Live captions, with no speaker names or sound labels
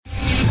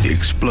The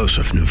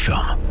explosive new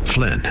film,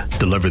 Flynn,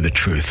 deliver the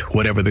truth,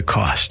 whatever the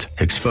cost,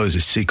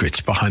 exposes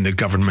secrets behind the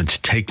government's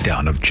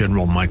takedown of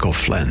General Michael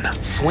Flynn.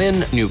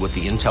 Flynn knew what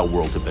the intel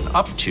world had been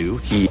up to.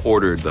 He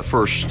ordered the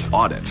first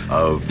audit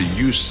of the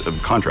use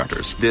of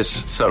contractors.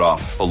 This set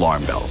off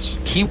alarm bells.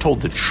 He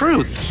told the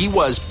truth. He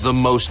was the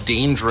most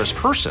dangerous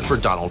person for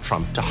Donald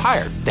Trump to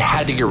hire. They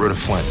had to get rid of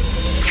Flynn.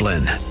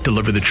 Flynn,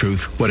 deliver the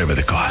truth, whatever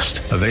the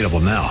cost. Available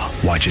now.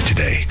 Watch it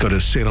today. Go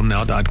to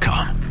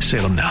salemnow.com.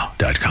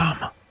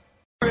 salemnow.com.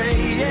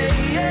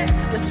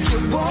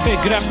 Hey,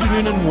 good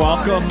afternoon and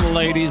welcome,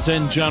 ladies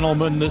and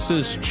gentlemen. This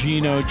is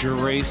Gino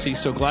Geraci.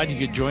 So glad you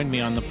could join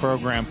me on the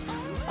program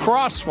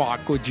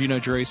Crosswalk with Gino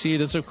Geraci.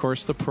 It is, of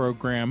course, the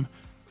program,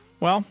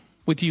 well,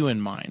 with you in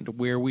mind,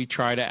 where we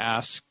try to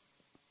ask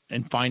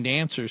and find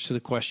answers to the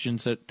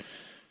questions that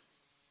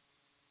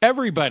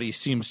everybody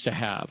seems to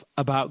have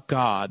about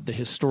God, the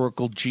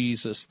historical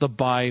Jesus, the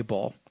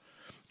Bible.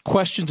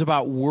 Questions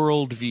about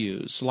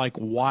worldviews, like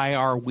why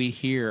are we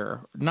here?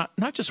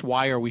 Not just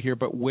why are we here,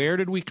 but where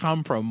did we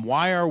come from?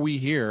 Why are we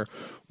here?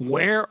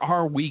 Where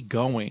are we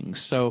going?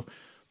 So,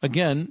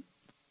 again,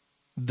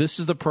 this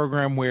is the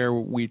program where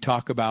we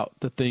talk about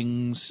the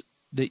things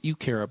that you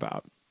care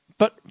about.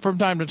 But from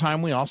time to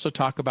time, we also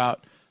talk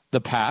about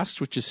the past,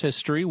 which is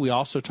history. We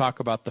also talk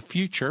about the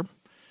future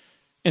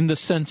in the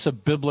sense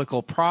of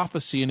biblical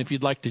prophecy. And if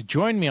you'd like to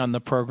join me on the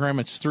program,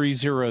 it's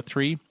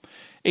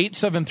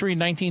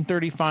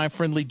 303-873-1935.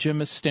 Friendly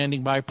Jim is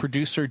standing by,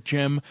 producer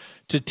Jim,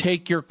 to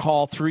take your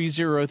call,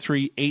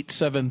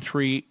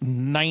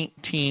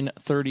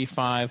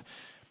 303-873-1935.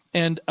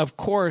 And, of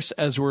course,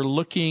 as we're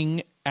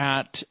looking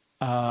at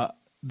the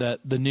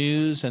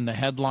news and the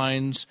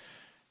headlines,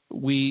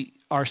 we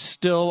are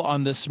still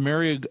on this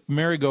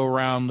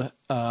merry-go-round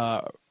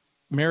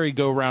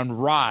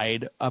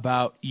ride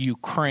about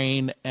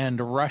Ukraine and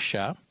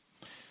Russia.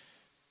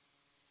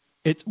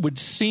 It would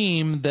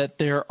seem that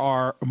there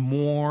are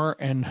more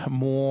and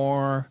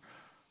more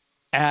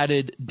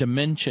added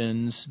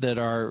dimensions that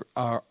are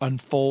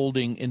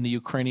unfolding in the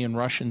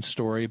Ukrainian-Russian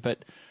story.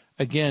 But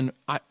again,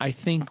 I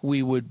think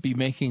we would be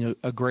making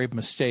a grave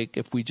mistake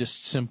if we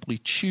just simply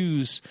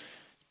choose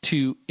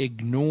to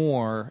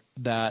ignore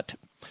that.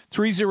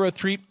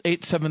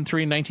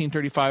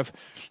 303-873-1935.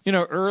 You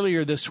know,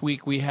 earlier this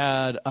week we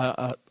had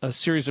a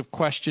series of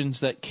questions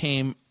that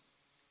came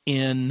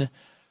in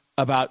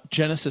about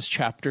Genesis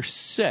chapter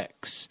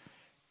 6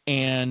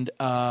 and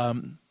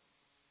the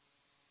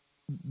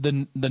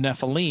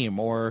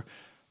Nephilim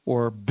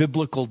or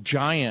biblical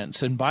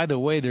giants. And by the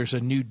way, there's a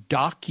new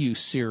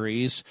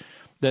docu-series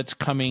that's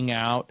coming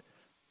out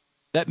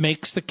that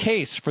makes the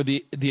case for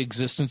the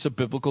existence of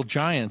biblical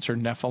giants or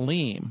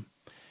Nephilim.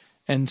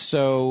 And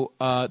so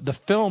the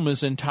film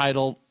is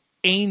entitled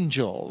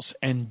Angels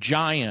and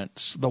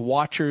Giants, the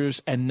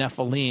Watchers and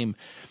Nephilim.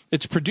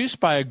 It's produced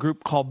by a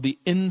group called the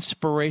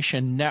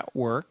Inspiration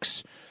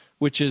Networks,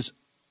 which is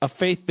a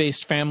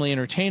faith-based family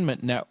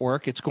entertainment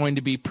network. It's going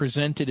to be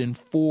presented in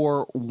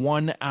 4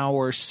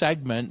 one-hour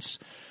segments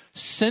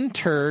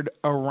centered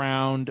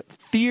around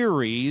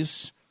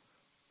theories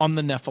on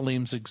the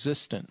Nephilim's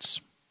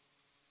existence.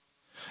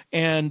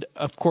 And,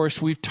 of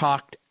course, we've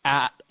talked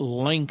at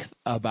length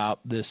about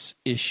this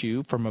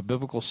issue from a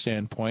biblical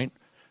standpoint.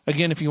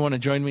 Again, if you want to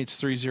join me,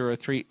 it's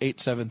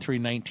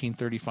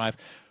 303-873-1935.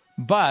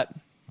 But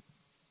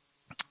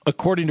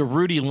according to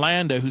Rudy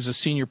Landa, who's a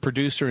senior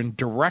producer and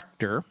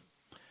director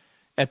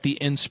at the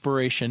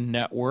Inspiration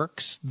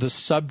Networks, the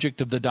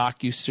subject of the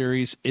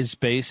docuseries is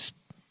based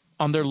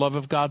on their love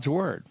of God's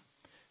Word.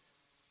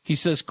 He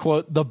says,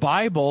 quote, "The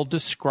Bible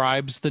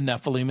describes the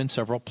Nephilim in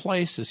several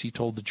places," he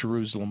told the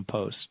Jerusalem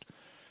Post.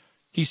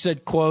 He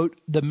said, quote,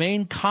 "The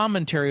main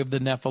commentary of the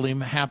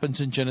Nephilim happens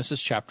in Genesis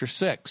chapter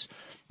 6.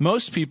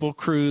 Most people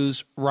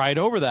cruise right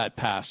over that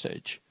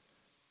passage.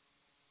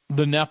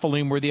 The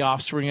Nephilim were the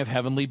offspring of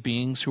heavenly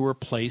beings who were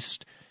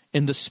placed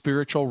in the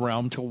spiritual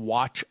realm to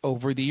watch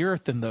over the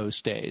earth in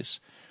those days.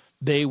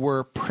 They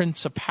were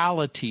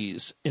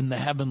principalities in the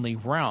heavenly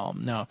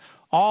realm." Now,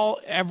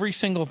 every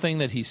single thing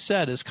that he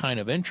said is kind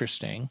of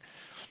interesting,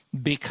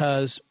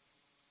 because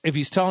if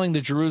he's telling the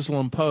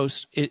Jerusalem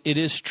Post, it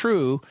is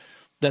true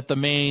that the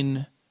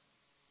main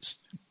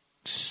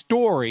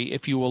story,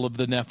 if you will, of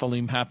the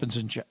Nephilim happens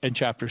in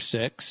chapter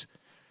 6.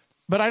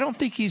 But I don't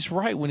think he's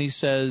right when he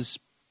says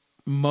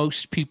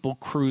most people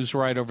cruise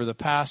right over the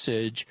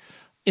passage,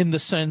 in the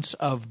sense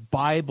of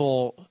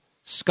Bible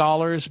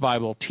scholars,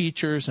 Bible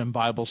teachers, and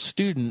Bible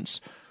students.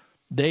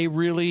 They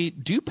really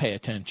do pay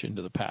attention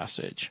to the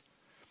passage.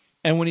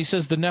 And when he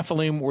says the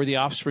Nephilim were the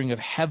offspring of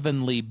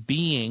heavenly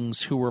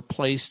beings who were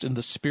placed in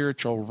the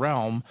spiritual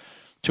realm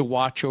to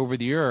watch over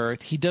the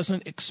earth, he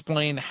doesn't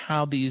explain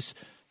how these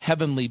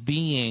heavenly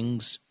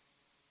beings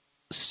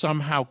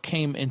somehow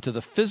came into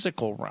the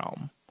physical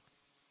realm.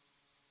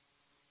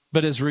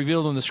 But as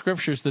revealed in the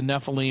scriptures, the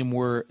Nephilim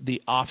were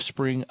the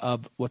offspring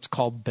of what's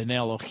called Ben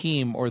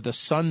Elohim, or the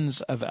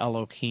sons of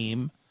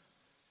Elohim,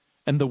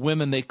 and the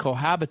women they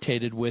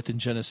cohabitated with in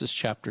Genesis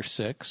chapter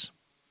 6.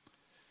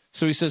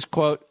 So he says,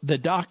 quote, the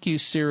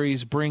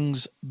docuseries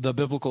brings the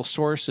biblical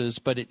sources,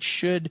 but it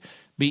should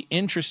be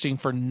interesting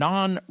for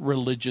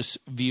non-religious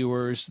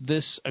viewers.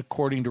 This,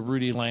 according to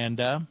Rudy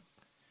Landa,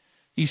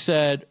 he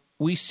said,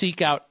 we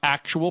seek out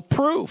actual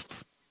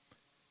proof,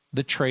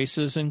 the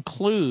traces and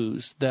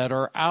clues that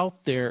are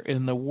out there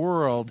in the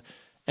world,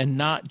 and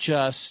not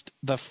just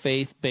the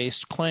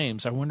faith-based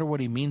claims. I wonder what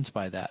he means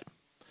by that.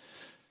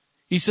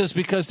 He says,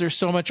 because there's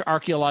so much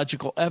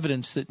archaeological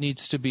evidence that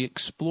needs to be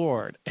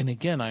explored. And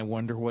again, I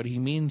wonder what he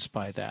means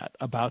by that,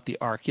 about the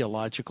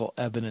archaeological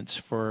evidence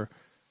for,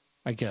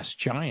 I guess,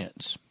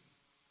 giants.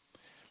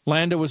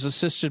 Landa was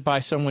assisted by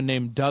someone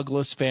named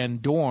Douglas Van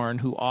Dorn,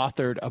 who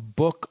authored a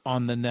book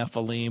on the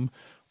Nephilim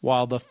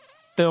while the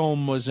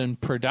film was in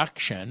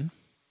production.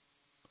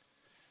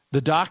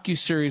 The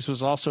docuseries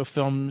was also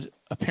filmed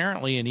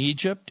apparently in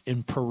Egypt,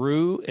 in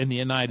Peru, in the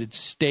United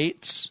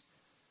States.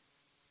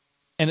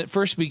 And it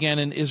first began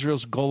in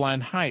Israel's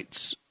Golan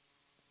Heights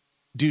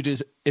due to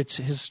its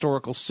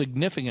historical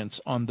significance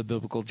on the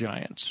biblical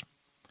giants.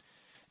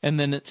 And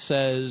then it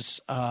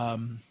says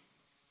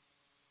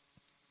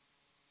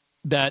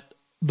that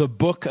the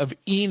book of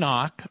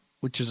Enoch,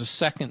 which is a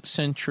 2nd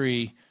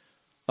century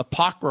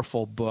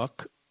apocryphal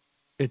book,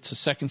 it's a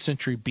 2nd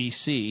century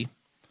BC,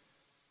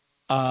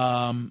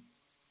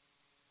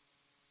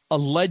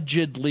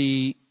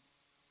 allegedly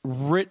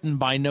written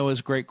by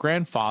Noah's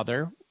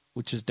great-grandfather,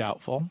 which is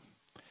doubtful,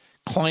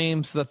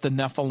 claims that the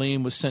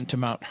Nephilim was sent to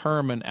Mount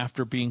Hermon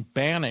after being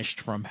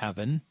banished from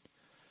heaven.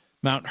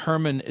 Mount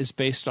Hermon is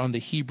based on the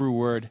Hebrew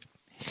word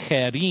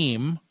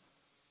herim,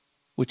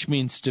 which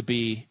means to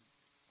be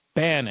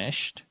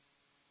banished.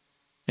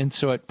 And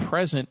so at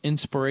present,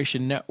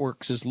 Inspiration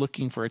Networks is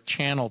looking for a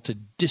channel to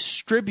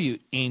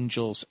distribute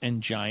angels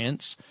and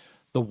giants,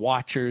 the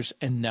Watchers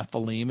and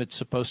Nephilim. It's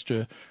supposed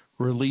to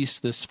release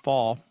this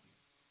fall.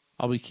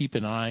 I'll be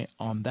keeping an eye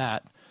on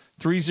that.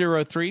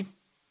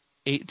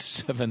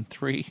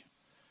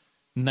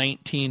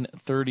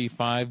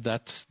 303-873-1935.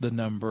 That's the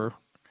number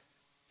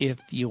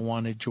if you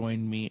want to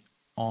join me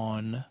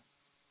on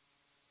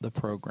the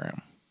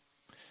program.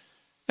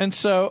 And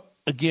so,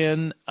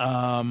 again,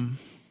 the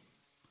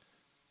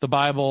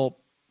Bible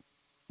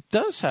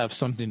does have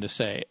something to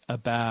say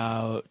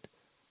about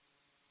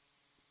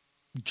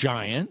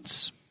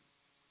giants.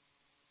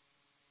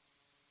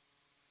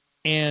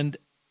 And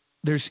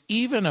there's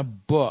even a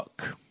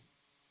book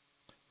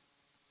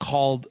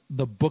called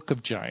The Book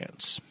of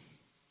Giants.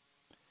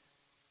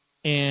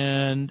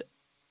 And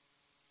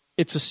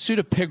it's a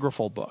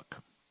pseudepigraphal book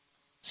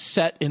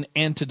set in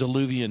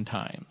antediluvian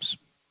times.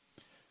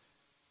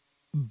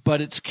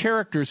 But its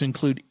characters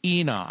include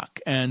Enoch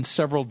and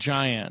several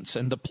giants,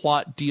 and the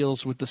plot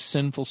deals with the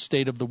sinful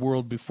state of the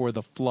world before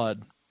the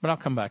flood. But I'll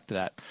come back to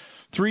that.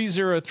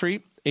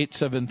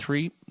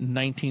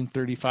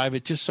 303-873-1935.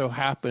 It just so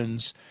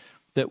happens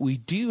that we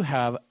do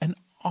have an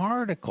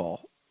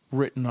article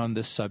written on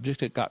this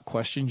subject. It got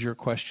questions, your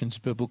questions,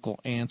 biblical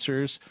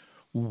answers.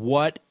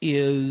 What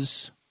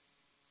is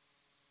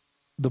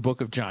the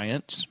Book of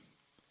Giants?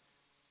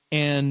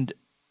 And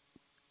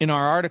in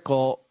our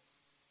article,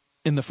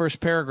 in the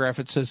first paragraph,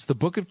 it says the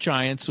Book of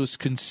Giants was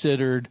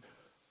considered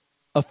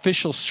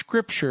official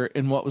scripture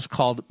in what was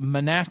called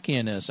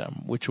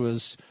Manichaeism, which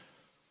was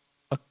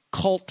a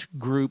cult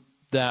group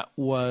that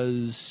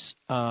was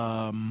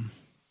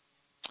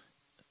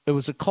it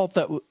was a cult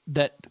that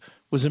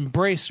was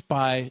embraced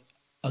by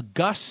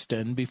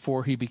Augustine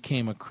before he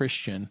became a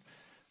Christian.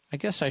 I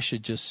guess I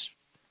should just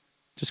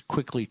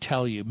quickly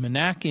tell you,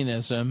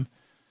 Manichaeism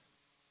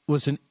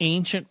was an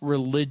ancient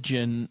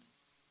religion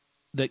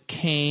that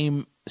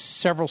came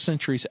several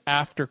centuries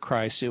after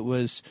Christ. It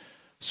was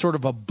sort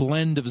of a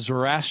blend of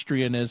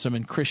Zoroastrianism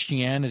and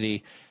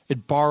Christianity.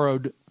 It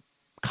borrowed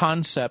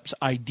concepts,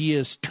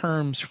 ideas,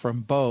 terms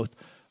from both.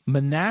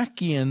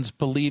 Manichaeans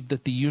believed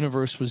that the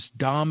universe was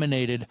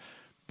dominated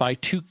by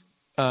two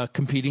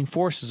competing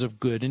forces of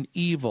good and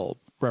evil,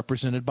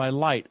 represented by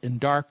light and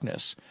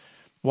darkness.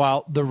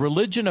 While the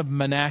religion of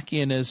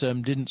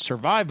Manichaeanism didn't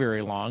survive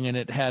very long, and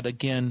it had,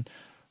 again,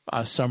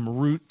 some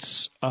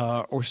roots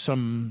or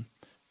some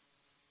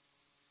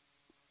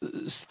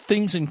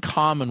things in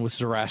common with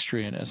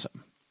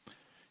Zoroastrianism,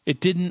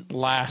 it didn't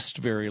last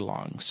very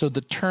long. So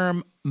the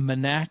term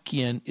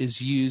Manichaean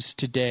is used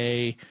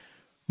today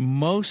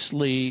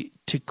mostly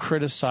to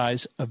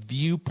criticize a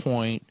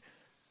viewpoint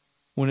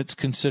when it's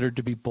considered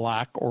to be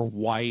black or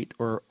white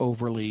or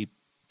overly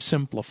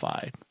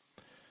simplified.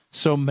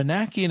 So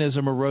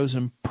Manichaeanism arose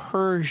in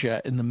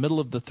Persia in the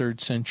middle of the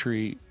 3rd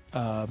century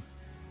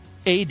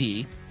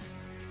AD.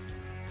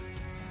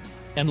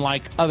 And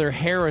like other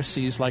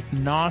heresies, like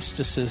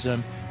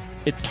Gnosticism,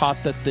 it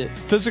taught that the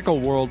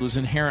physical world was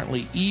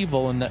inherently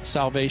evil and that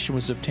salvation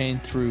was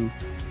obtained through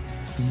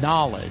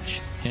knowledge,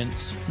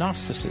 hence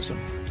Gnosticism.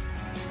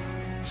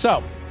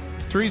 So,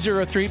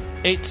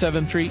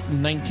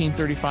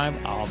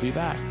 303-873-1935. I'll be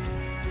back.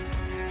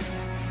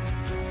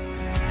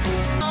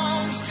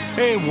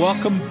 Hey,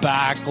 welcome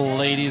back,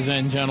 ladies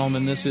and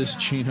gentlemen. This is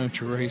Gino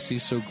Geraci.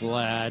 So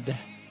glad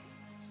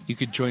you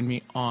could join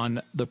me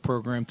on the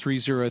program,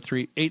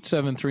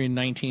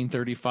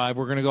 303-873-1935.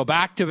 We're going to go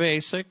back to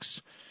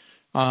basics.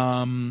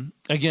 Again,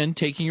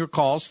 taking your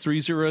calls,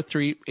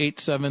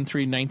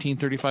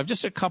 303-873-1935.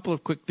 Just a couple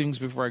of quick things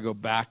before I go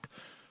back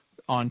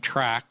on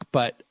track.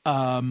 But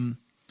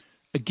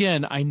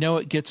again, I know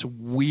it gets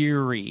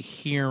weary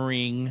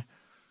hearing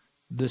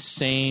the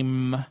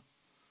same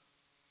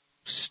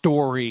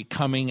story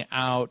coming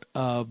out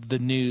of the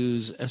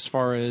news as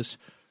far as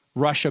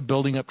Russia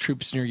building up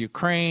troops near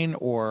Ukraine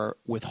or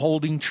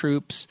withholding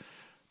troops.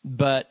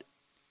 But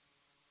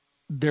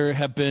there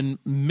have been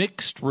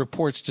mixed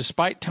reports,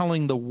 despite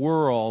telling the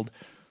world,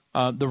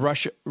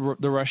 the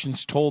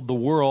Russians told the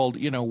world,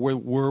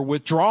 we're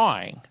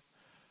withdrawing.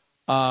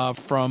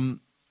 From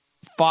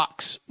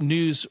Fox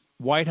News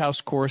White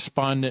House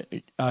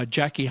correspondent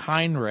Jackie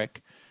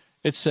Heinrich,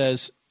 it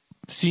says,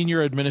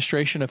 senior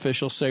administration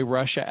officials say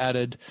Russia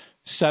added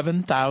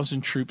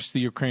 7,000 troops to the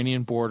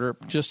Ukrainian border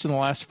just in the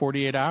last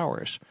 48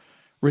 hours,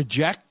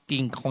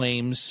 rejecting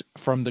claims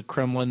from the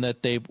Kremlin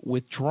that they've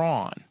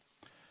withdrawn.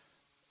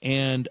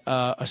 And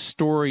a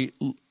story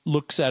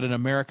looks at an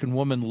American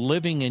woman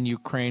living in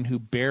Ukraine who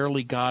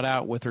barely got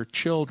out with her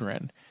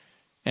children,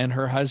 and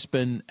her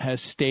husband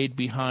has stayed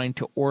behind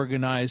to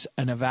organize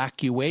an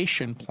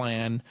evacuation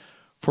plan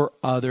for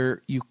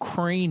other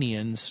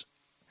Ukrainians.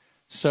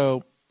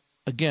 So,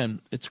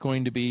 again, it's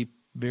going to be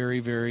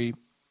very, very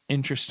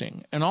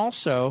interesting. And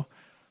also,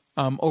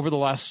 over the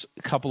last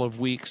couple of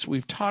weeks,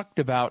 we've talked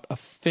about a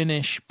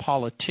Finnish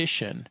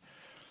politician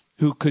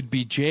who could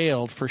be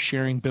jailed for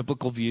sharing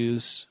biblical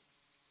views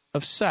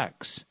of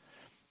sex.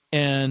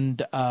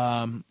 And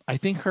I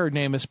think her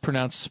name is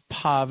pronounced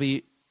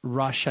Pavi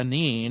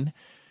Rashanin.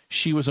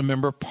 She was a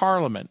member of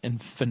parliament in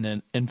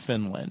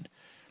Finland.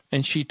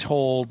 And she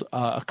told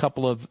a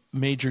couple of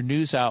major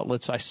news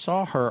outlets, I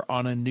saw her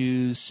on a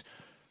news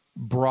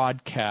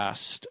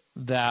broadcast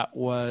that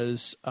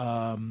was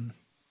on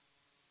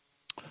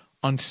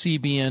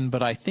CBN,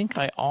 but I think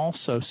I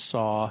also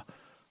saw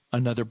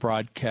another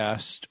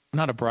broadcast,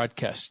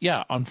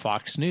 on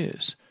Fox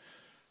News.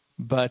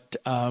 But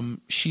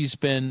she's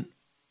been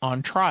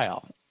on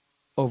trial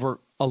over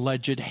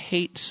alleged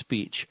hate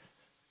speech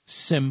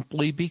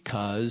simply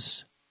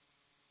because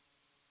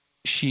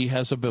she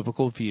has a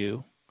biblical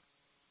view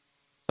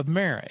of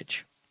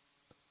marriage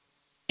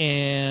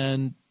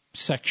and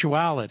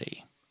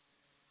sexuality.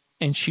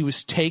 And she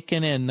was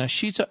taken in. Now,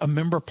 she's a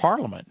member of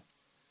parliament,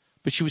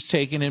 but she was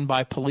taken in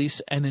by police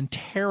and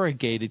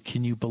interrogated,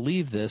 can you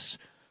believe this,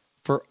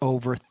 for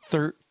over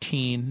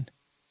 13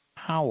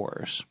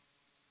 hours.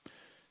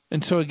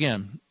 And so,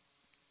 again,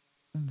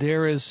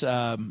 there is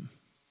a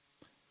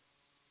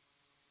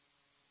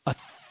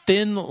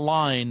thin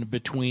line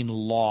between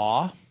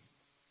law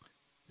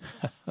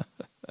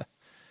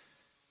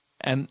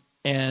and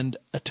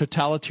a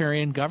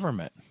totalitarian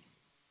government.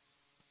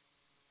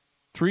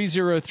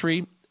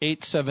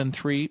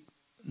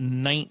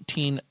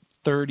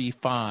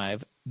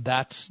 303-873-1935.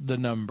 That's the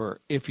number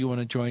if you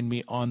want to join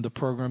me on the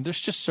program. There's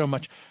just so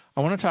much.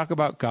 I want to talk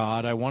about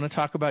God. I want to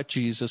talk about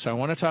Jesus. I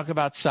want to talk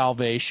about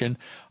salvation.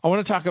 I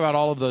want to talk about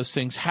all of those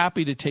things.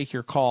 Happy to take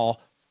your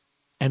call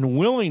and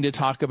willing to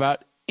talk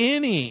about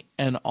any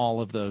and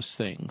all of those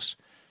things.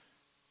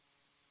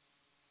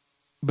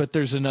 But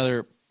there's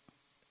another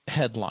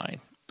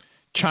headline.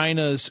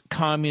 China's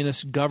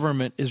communist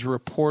government is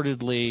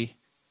reportedly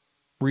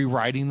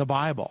rewriting the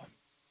Bible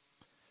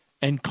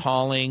and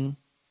calling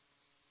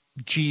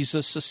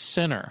Jesus a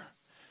sinner.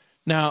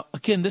 Now,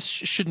 again, this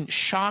shouldn't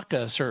shock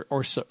us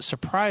or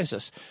surprise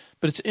us,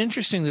 but it's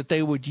interesting that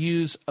they would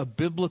use a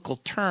biblical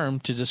term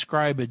to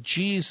describe a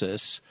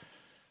Jesus,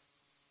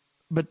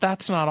 but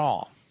that's not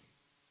all.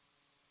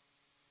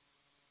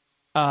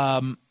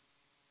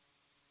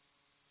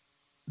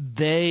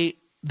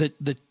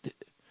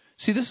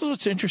 See, this is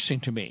what's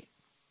interesting to me.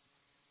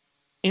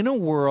 In a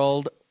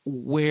world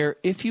where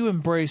if you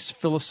embrace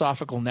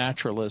philosophical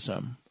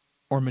naturalism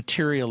or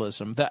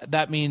materialism,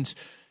 that means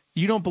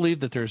you don't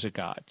believe that there's a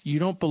God. You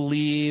don't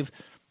believe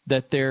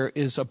that there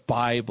is a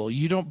Bible.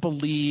 You don't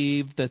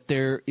believe that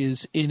there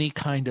is any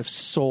kind of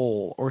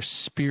soul or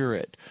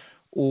spirit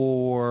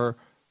or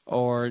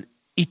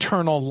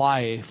eternal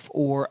life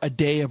or a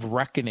day of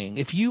reckoning.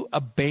 If you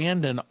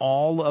abandon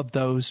all of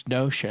those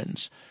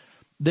notions,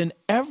 then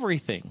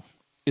everything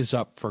is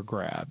up for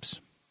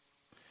grabs.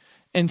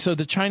 And so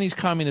the Chinese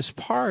Communist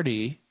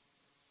Party,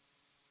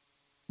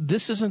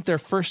 this isn't their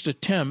first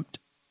attempt.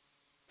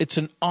 It's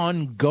an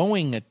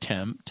ongoing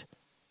attempt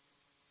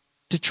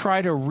to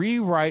try to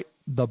rewrite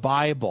the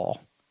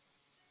Bible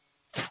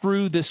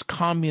through this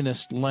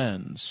communist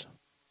lens.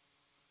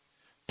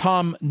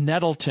 Tom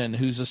Nettleton,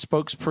 who's a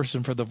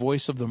spokesperson for the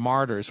Voice of the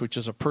Martyrs, which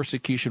is a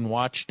persecution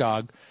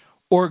watchdog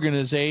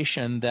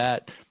organization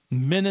that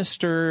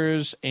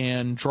ministers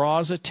and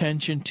draws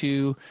attention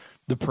to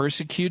the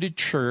persecuted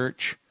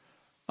church,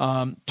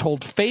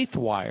 told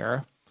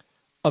FaithWire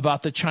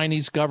about the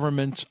Chinese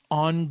government's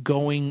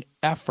ongoing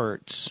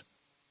efforts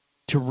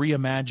to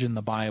reimagine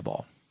the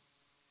Bible.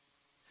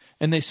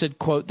 And they said,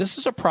 quote, "This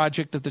is a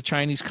project that the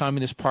Chinese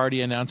Communist Party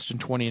announced in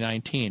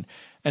 2019.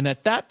 And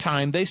at that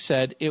time, they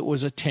said it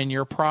was a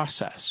 10-year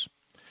process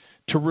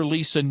to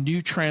release a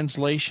new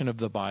translation of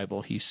the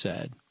Bible," he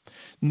said,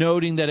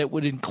 noting that it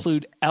would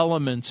include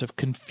elements of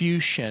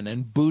Confucian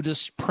and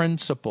Buddhist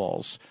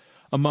principles,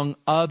 among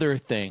other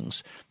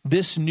things.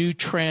 This new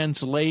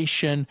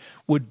translation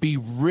would be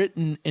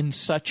written in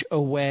such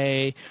a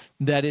way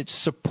that it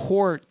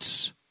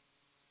supports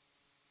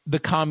the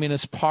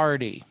Communist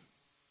Party.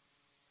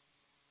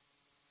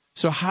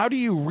 So how do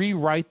you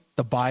rewrite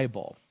the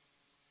Bible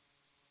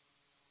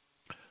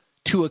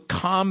to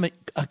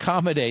accommodate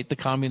the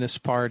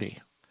Communist Party?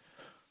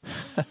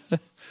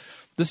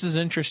 This is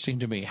interesting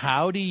to me.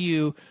 How do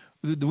you?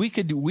 We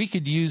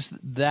could use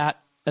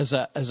that as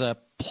a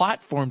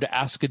platform to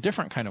ask a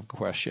different kind of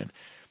question,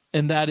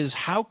 and that is,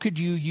 how could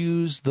you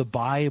use the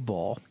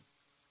Bible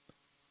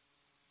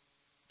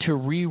to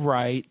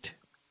rewrite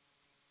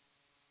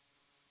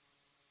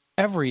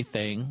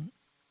everything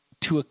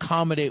to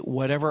accommodate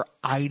whatever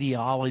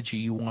ideology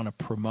you want to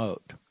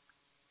promote?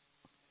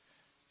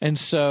 And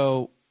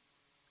so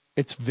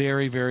it's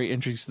very, very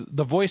interesting.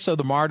 The Voice of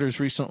the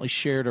Martyrs recently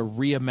shared a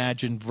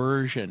reimagined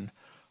version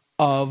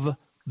of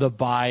the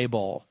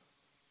Bible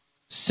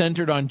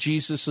centered on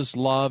Jesus'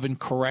 love and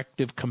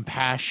corrective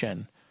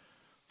compassion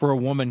for a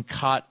woman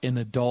caught in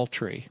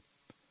adultery.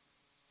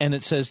 And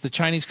it says the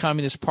Chinese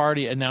Communist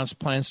Party announced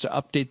plans to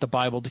update the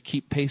Bible to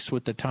keep pace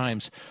with the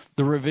times.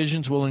 The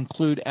revisions will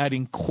include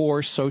adding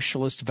core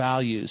socialist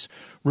values,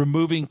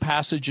 removing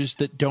passages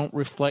that don't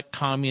reflect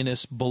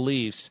communist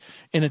beliefs.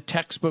 In a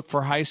textbook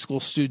for high school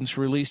students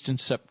released in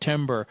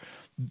September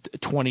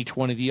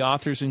 2020, the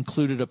authors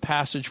included a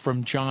passage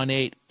from John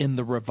 8 in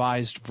the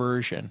revised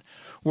version.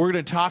 We're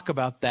going to talk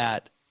about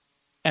that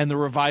and the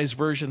revised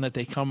version that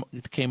they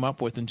came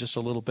up with in just a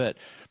little bit.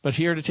 But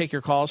here to take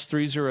your calls,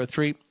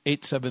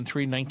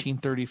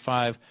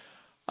 303-873-1935.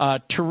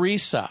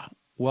 Teresa,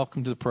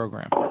 welcome to the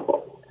program.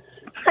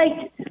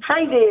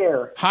 Hi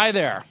there. Hi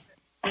there.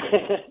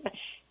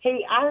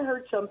 Hey, I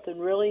heard something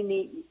really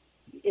neat,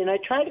 and I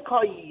tried to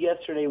call you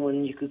yesterday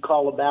when you could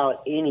call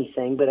about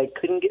anything, but I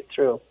couldn't get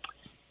through.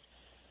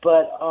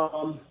 But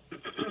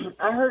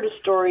I heard a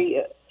story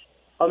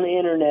on the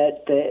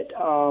internet that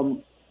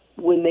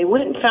when they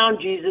went and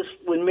found Jesus,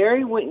 when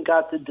Mary went and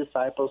got the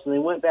disciples and they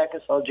went back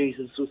and saw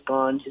Jesus was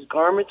gone, his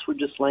garments were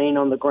just laying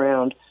on the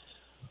ground,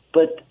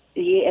 but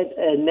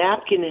a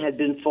napkin had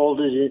been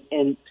folded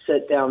and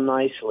set down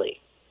nicely.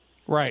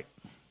 Right.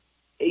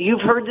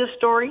 You've heard this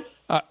story?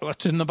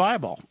 It's in the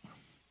Bible.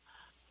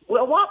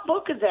 Well, what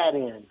book is that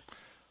in?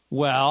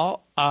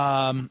 Well,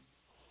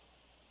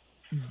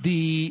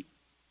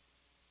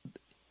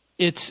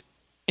 it's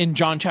in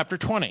John chapter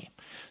 20.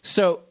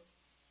 So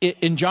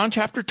in John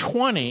chapter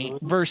 20,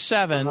 verse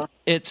 7,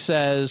 it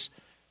says,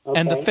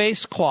 "And the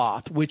face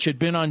cloth which had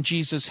been on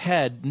Jesus'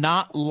 head,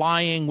 not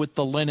lying with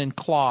the linen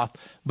cloth,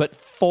 but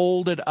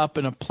folded up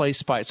in a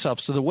place by itself."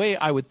 So the way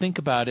I would think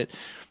about it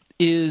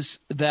is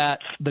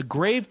that the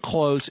grave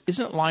clothes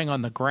isn't lying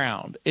on the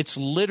ground. It's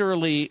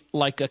literally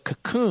like a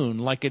cocoon,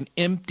 like an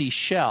empty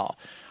shell.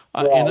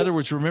 In other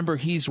words, remember,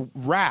 he's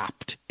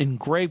wrapped in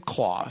grave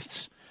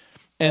cloths.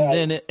 And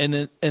then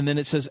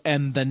it says,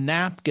 "And the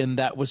napkin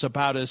that was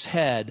about his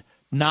head,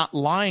 not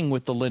lying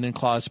with the linen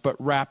cloths, but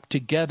wrapped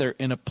together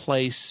in a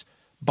place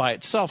by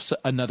itself," so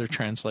another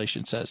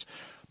translation says.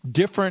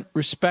 Different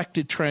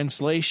respected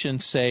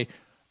translations say,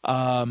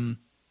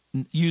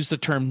 use the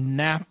term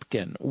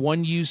napkin.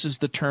 One uses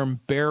the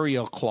term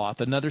burial cloth.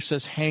 Another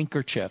says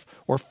handkerchief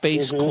or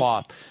face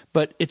cloth.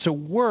 But it's a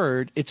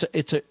word.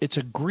 It's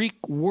a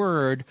Greek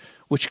word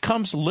which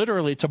comes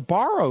literally. It's a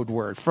borrowed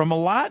word from a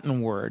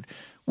Latin word,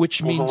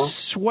 which means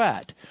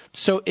sweat.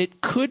 So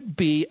it could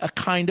be a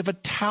kind of a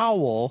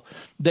towel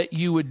that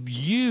you would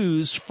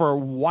use for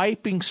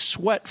wiping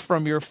sweat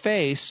from your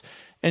face.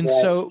 And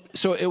so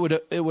it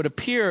would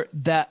appear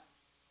that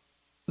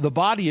the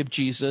body of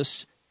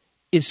Jesus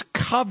is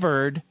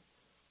covered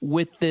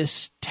with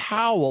this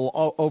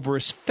towel over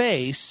his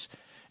face,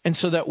 and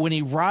so that when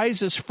he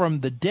rises from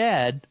the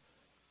dead,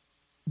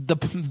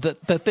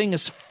 the thing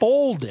is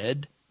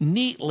folded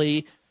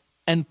neatly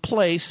and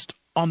placed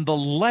on the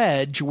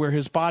ledge where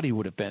his body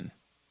would have been.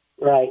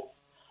 Right.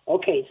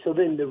 Okay, so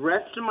then the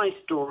rest of my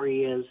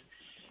story is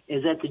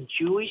that the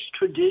Jewish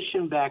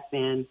tradition back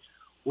then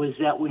was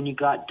that when you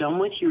got done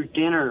with your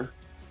dinner,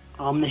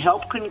 the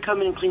help couldn't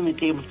come in and clean the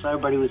table so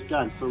everybody was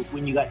done. So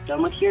when you got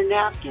done with your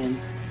napkin,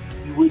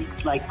 you would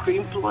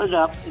crinkle it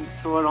up and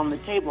throw it on the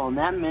table, and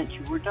that meant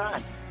you were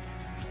done.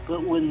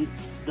 But when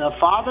the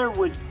father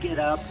would get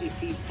up, if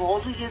he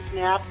folded his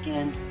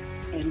napkin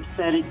and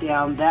set it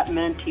down, that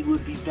meant he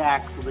would be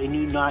back, so they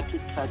knew not to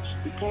touch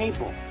the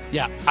table.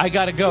 Yeah, I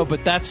got to go,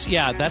 but that's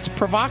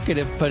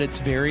provocative, but it's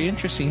very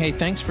interesting. Hey,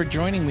 thanks for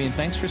joining me, and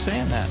thanks for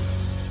saying that.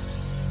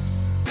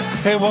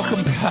 Hey,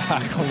 welcome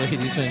back,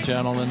 ladies and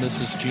gentlemen. This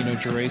is Gino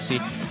Geraci.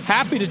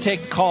 Happy to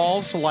take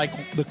calls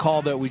like the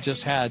call that we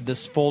just had.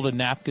 This folded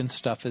napkin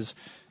stuff is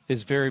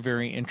is very,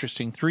 very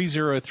interesting.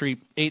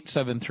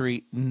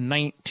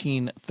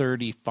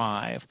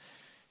 303-873-1935.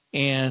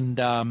 And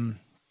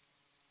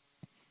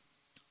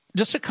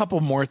just a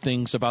couple more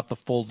things about the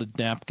folded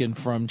napkin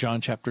from John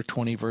chapter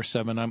 20, verse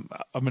 7. I'm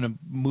going to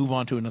move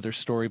on to another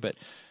story, but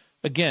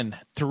again,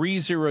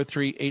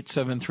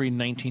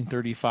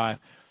 303-873-1935.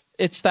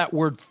 It's that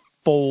word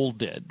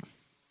folded.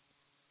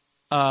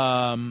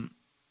 Was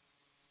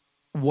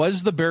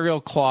the burial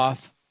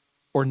cloth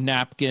or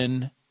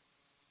napkin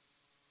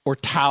or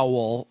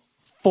towel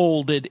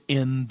folded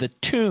in the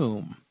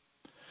tomb?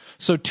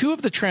 So two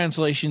of the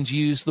translations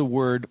use the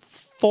word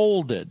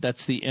folded.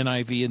 That's the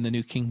NIV and the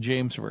New King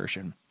James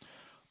Version.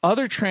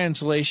 Other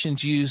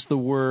translations use the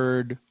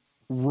word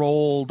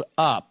rolled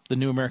up, the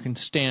New American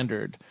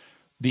Standard,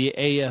 the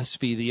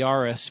ASV, the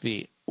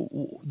RSV.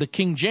 The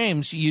King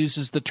James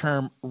uses the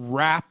term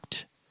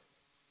wrapped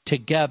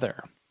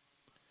together.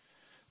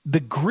 The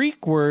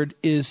Greek word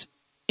is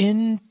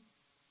intulisso,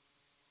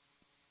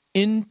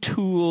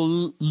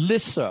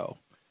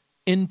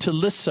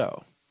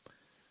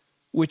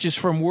 which is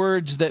from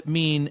words that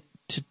mean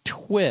to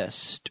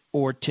twist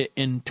or to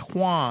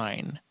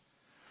entwine.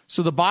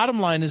 So the bottom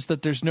line is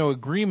that there's no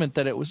agreement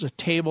that it was a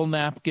table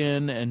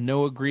napkin and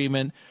no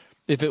agreement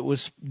if it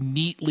was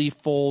neatly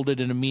folded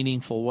in a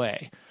meaningful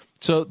way.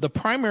 So the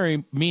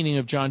primary meaning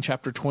of John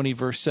chapter 20,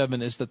 verse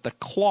 7 is that the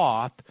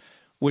cloth,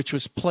 which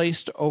was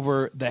placed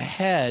over the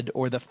head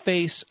or the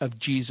face of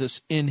Jesus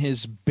in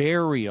his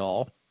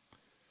burial,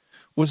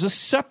 was a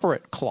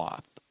separate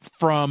cloth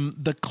from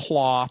the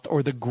cloth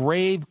or the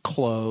grave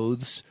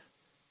clothes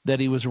that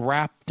he was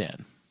wrapped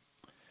in.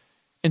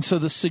 And so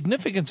the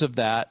significance of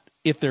that,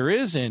 if there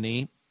is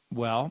any,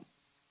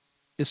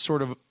 is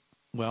sort of,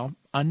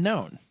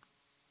 unknown.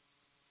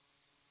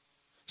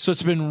 So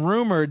it's been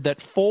rumored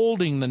that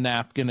folding the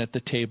napkin at the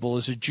table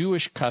is a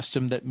Jewish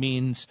custom that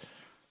means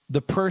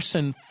the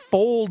person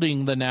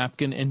folding the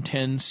napkin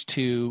intends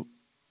to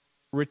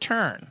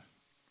return.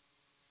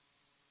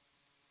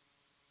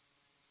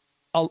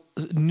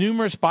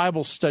 Numerous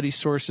Bible study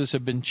sources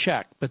have been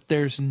checked, but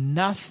there's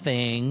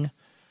nothing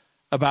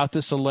about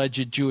this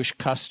alleged Jewish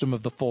custom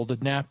of the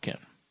folded napkin.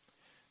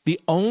 The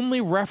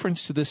only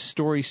reference to this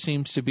story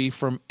seems to be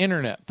from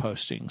internet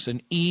postings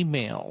and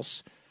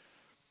emails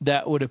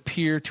that would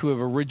appear to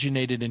have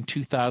originated in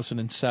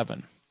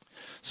 2007.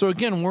 So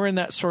again, we're in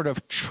that sort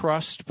of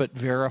trust but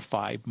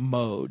verify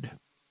mode.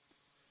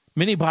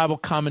 Many Bible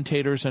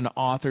commentators and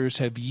authors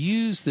have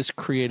used this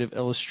creative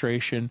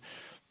illustration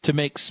to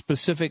make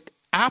specific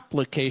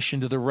application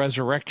to the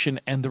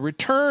resurrection and the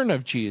return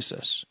of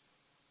Jesus.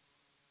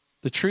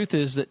 The truth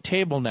is that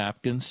table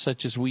napkins,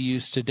 such as we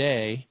use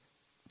today,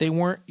 they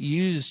weren't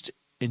used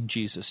in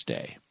Jesus'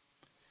 day.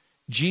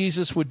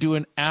 Jesus would do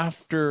an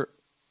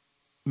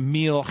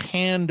after-meal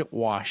hand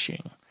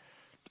washing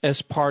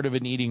as part of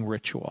an eating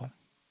ritual.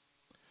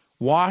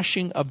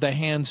 Washing of the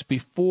hands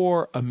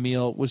before a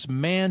meal was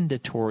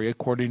mandatory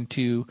according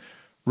to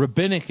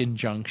rabbinic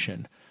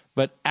injunction,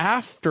 but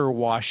after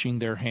washing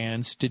their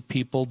hands, did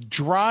people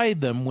dry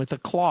them with a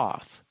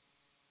cloth?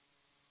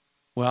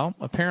 Well,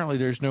 apparently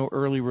there's no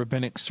early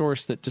rabbinic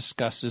source that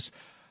discusses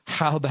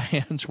how the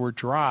hands were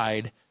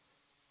dried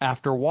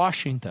after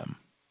washing them.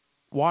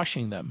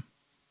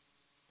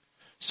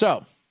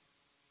 So,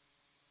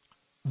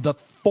 the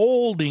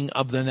folding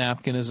of the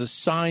napkin is a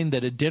sign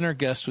that a dinner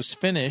guest was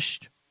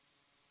finished.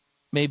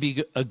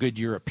 Maybe a good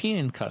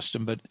European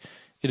custom, but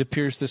it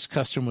appears this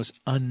custom was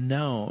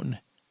unknown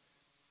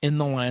in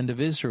the land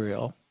of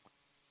Israel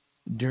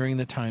during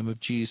the time of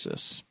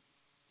Jesus.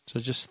 So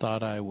just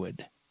thought I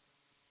would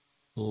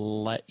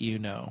let you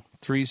know.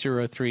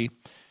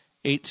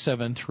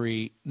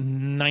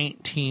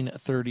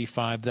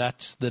 303-873-1935.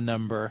 That's the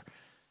number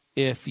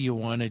if you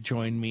want to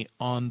join me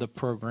on the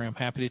program.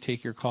 Happy to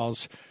take your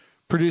calls.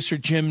 Producer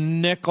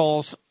Jim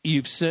Nichols,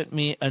 you've sent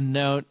me a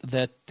note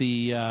that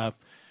I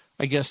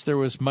guess there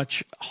was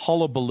much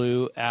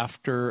hullabaloo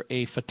after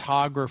a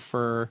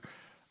photographer,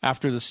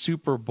 after the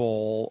Super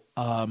Bowl,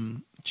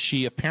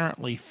 she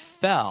apparently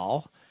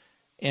fell,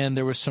 and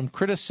there was some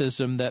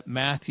criticism that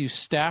Matthew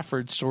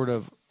Stafford sort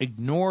of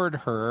ignored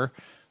her,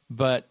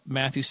 but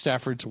Matthew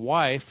Stafford's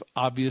wife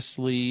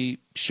obviously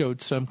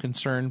showed some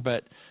concern.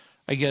 But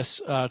I guess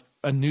a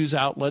news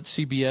outlet,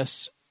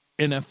 CBS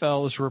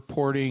NFL, is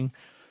reporting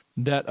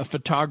that a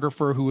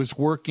photographer who was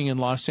working in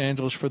Los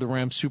Angeles for the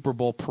Rams Super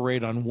Bowl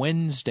parade on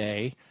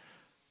Wednesday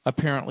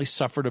apparently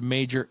suffered a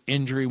major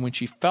injury when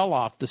she fell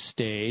off the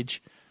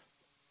stage.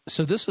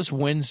 So this is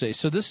Wednesday.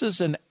 So this is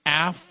an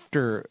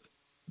after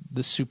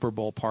the Super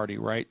Bowl party,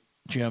 right,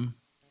 Jim?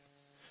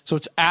 So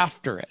it's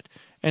after it.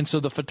 And so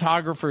the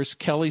photographer is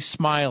Kelly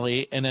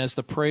Smiley, and as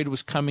the parade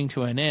was coming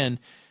to an end,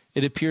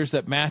 it appears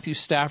that Matthew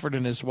Stafford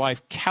and his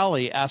wife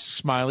Kelly asked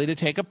Smiley to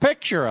take a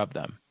picture of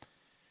them.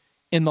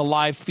 In the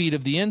live feed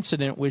of the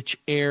incident, which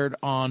aired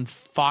on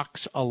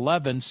Fox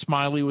 11,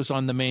 Smiley was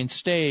on the main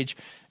stage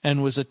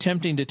and was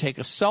attempting to take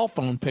a cell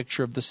phone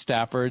picture of the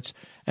Staffords.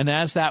 And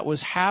as that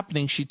was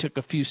happening, she took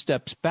a few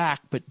steps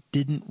back but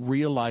didn't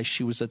realize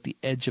she was at the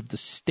edge of the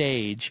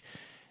stage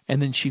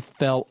and then she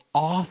fell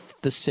off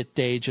the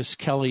stage as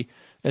Kelly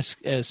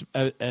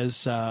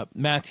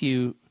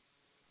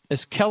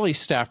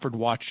Stafford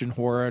watched in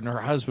horror, and her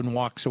husband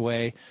walks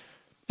away.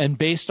 And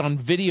based on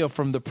video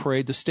from the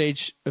parade, the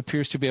stage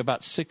appears to be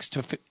about 6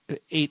 to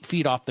 8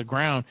 feet off the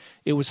ground.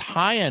 It was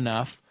high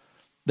enough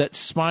that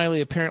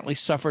Smiley apparently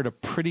suffered a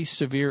pretty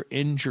severe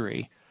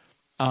injury,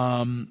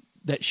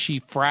 that she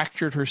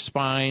fractured her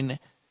spine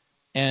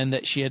and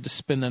that she had to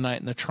spend the night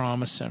in the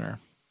trauma center.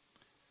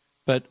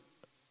 But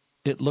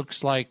it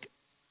looks like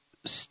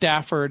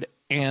Stafford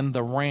and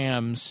the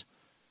Rams,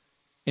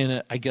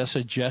 in I guess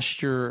a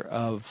gesture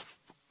of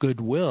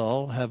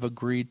goodwill, have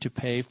agreed to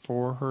pay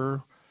for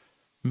her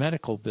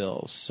medical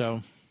bills.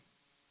 So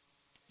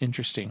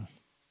interesting.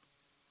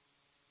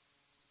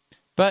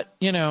 But,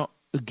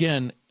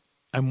 again,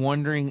 I'm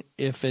wondering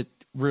if it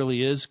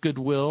really is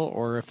goodwill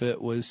or if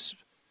it was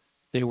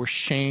they were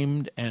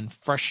shamed and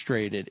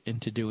frustrated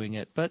into doing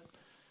it. But,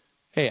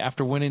 hey,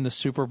 after winning the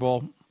Super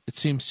Bowl, it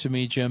seems to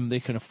me, Jim, they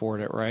can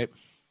afford it, right?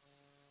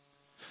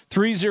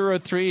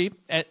 303,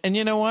 and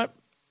you know what?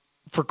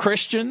 For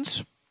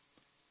Christians,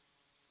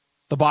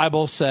 the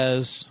Bible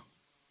says,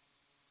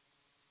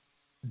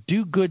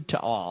 do good to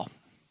all,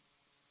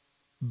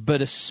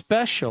 but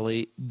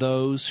especially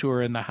those who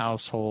are in the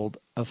household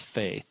of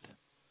faith.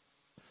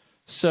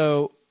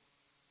 So,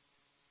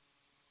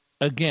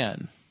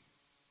 again,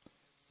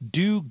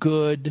 do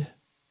good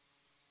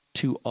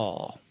to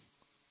all,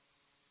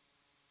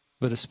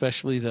 but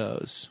especially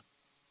those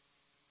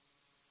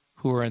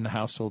who are in the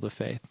household of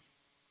faith.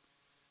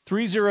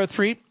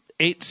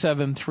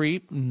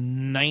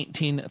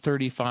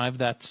 303-873-1935.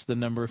 That's the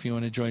number if you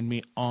want to join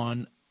me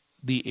on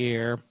the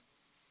air.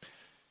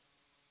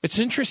 It's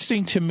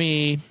interesting to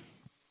me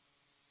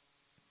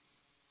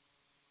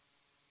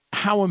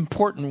how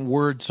important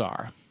words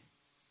are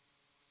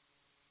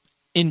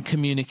in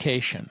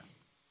communication.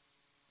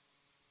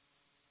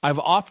 I've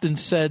often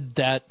said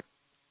that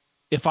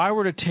if I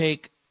were to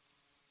take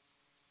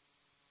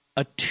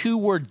a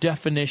 2-word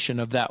definition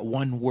of that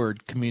one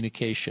word,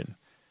 communication,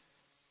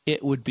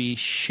 it would be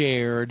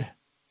shared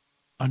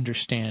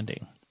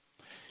understanding.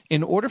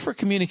 In order for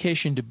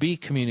communication to be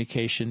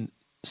communication,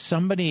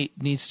 somebody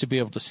needs to be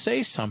able to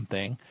say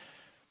something,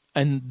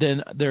 and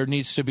then there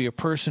needs to be a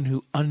person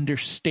who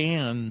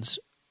understands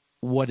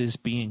what is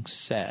being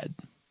said.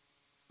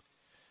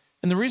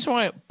 And the reason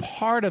why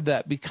part of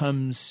that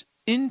becomes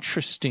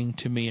interesting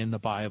to me in the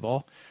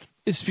Bible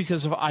is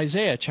because of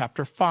Isaiah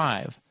chapter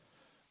 5,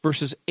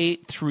 verses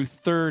 8 through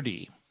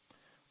 30,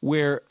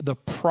 where the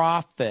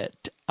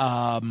prophet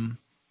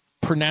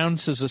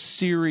pronounces a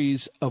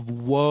series of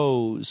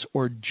woes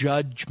or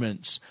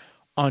judgments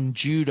on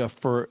Judah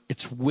for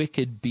its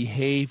wicked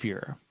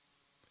behavior.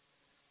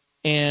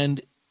 And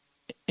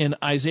in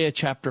Isaiah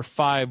chapter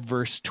 5,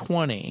 verse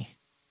 20,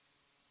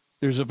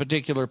 there's a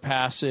particular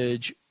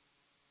passage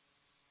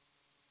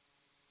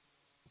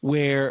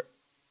where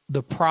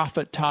the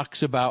prophet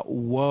talks about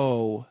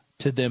woe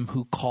to them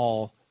who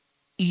call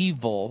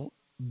evil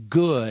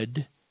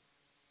good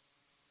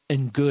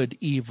and good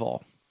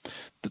evil.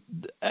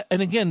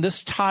 And again,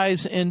 this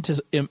ties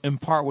into, in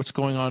part, what's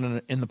going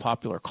on in the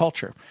popular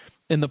culture.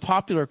 In the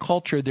popular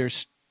culture,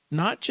 there's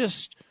not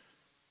just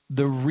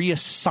the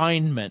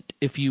reassignment,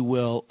 if you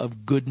will,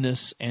 of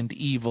goodness and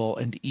evil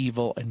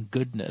and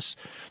goodness.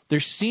 There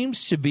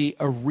seems to be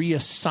a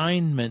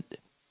reassignment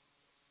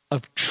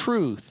of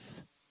truth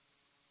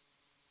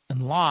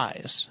and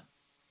lies,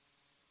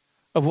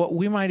 of what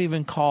we might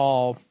even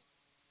call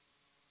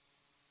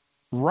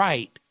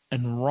right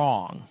and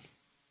wrong.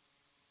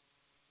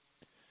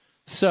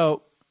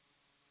 So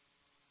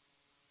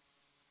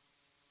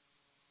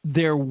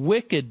their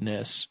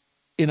wickedness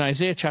in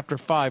Isaiah chapter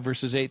 5,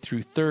 verses 8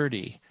 through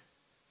 30,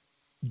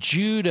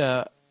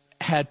 Judah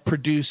had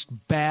produced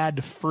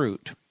bad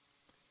fruit,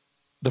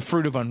 the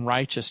fruit of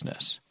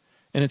unrighteousness.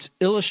 And it's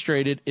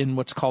illustrated in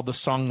what's called the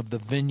Song of the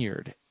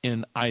Vineyard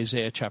in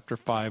Isaiah chapter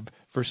 5,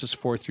 verses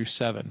 4 through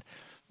 7.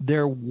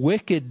 Their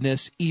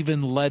wickedness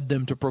even led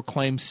them to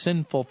proclaim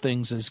sinful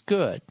things as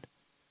good,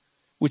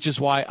 which is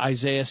why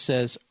Isaiah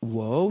says,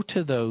 woe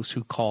to those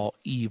who call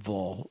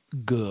evil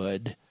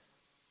good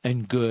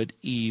and good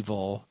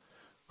evil,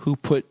 who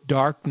put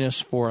darkness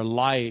for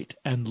light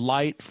and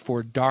light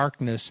for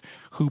darkness,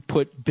 who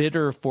put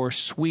bitter for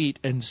sweet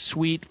and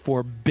sweet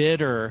for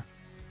bitter.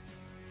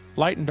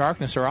 Light and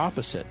darkness are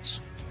opposites,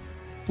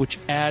 which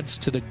adds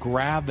to the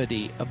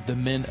gravity of the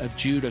men of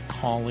Judah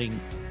calling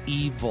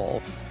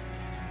evil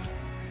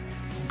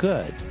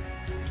good.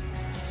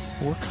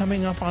 We're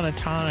coming up on a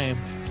time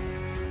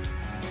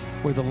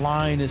where the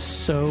line is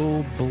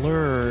so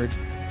blurred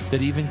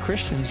that even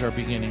Christians are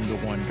beginning to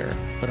wonder.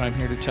 But I'm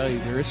here to tell you,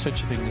 there is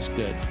such a thing as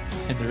good,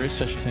 and there is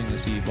such a thing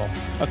as evil,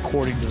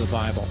 according to the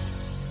Bible.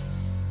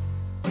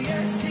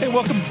 Hey,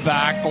 welcome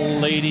back,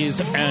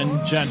 ladies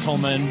and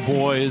gentlemen,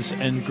 boys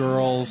and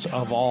girls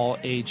of all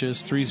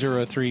ages.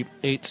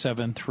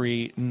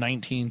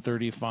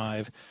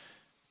 303-873-1935.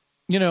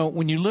 You know,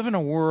 when you live in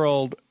a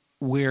world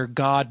where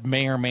God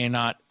may or may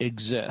not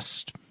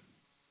exist,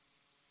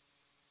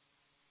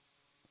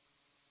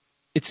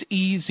 it's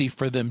easy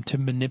for them to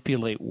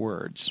manipulate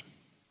words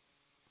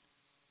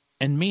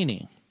and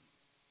meaning.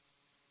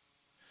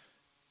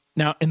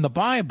 Now, in the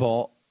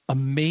Bible, a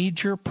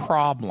major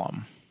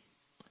problem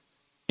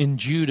in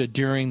Judah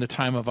during the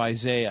time of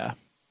Isaiah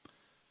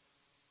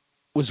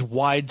was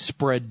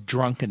widespread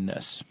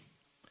drunkenness.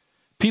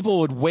 People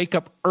would wake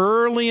up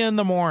early in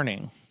the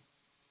morning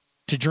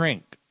to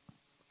drink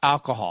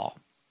alcohol,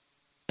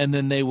 and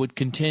then they would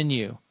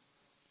continue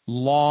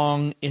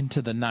long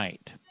into the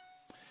night.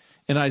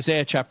 In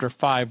Isaiah chapter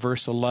 5,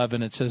 verse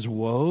 11, it says,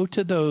 "Woe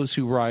to those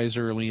who rise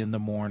early in the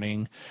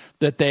morning,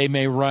 that they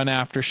may run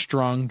after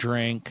strong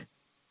drink,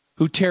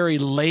 who tarry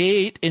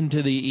late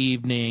into the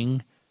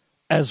evening,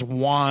 as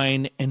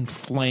wine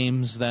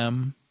inflames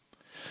them."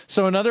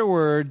 So in other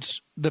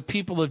words, the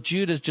people of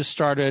Judah just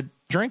started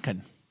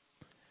drinking.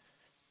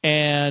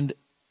 And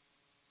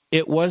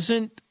it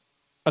wasn't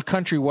a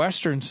country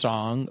western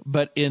song,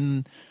 but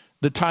in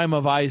the time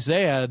of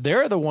Isaiah,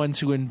 they're the ones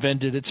who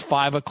invented it's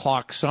 5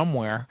 o'clock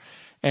somewhere,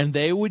 and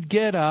they would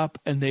get up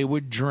and they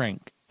would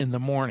drink in the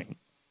morning,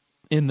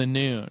 in the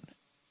noon,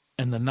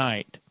 and the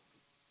night.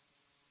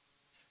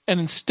 And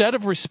instead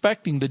of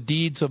respecting the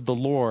deeds of the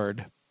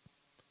Lord,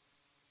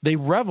 they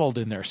reveled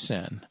in their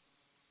sin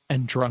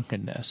and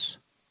drunkenness.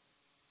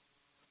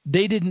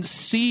 They didn't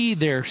see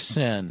their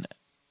sin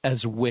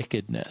as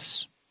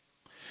wickedness.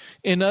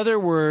 In other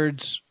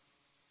words,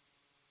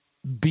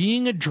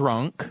 being a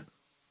drunk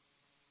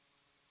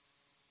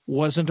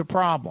wasn't a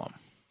problem.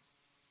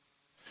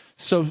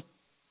 So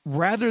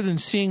rather than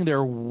seeing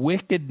their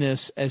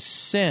wickedness as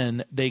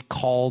sin, they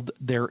called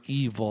their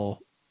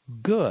evil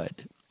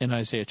good in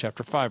Isaiah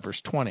chapter 5,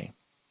 verse 20.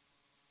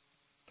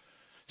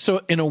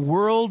 So in a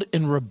world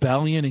in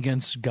rebellion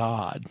against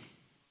God,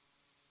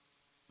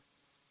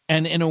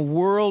 and in a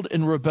world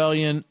in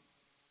rebellion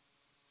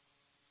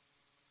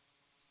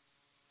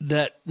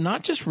that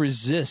not just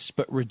resists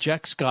but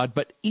rejects God,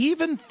 but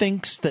even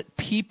thinks that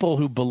people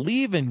who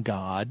believe in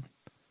God,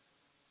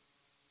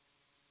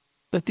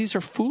 that these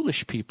are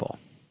foolish people.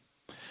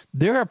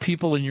 There are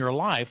people in your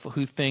life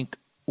who think,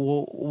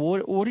 well,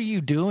 what are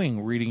you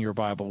doing reading your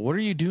Bible? What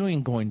are you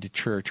doing going to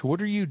church?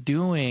 What are you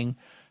doing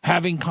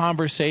having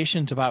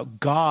conversations about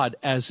God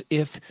as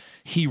if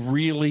he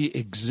really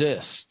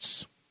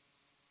exists?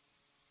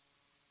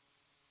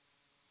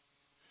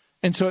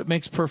 And so it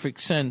makes perfect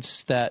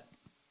sense that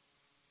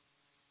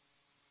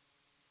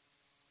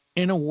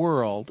in a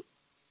world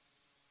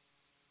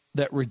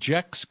that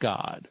rejects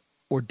God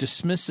or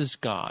dismisses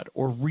God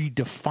or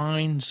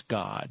redefines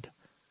God,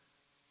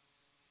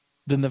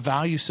 then the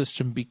value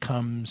system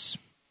becomes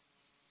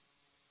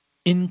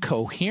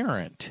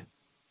incoherent.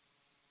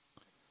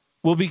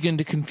 We'll begin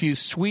to confuse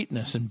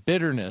sweetness and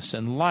bitterness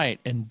and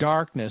light and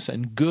darkness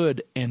and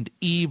good and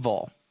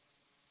evil.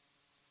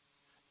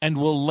 And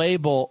we'll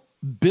label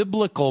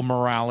biblical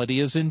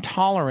morality as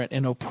intolerant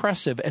and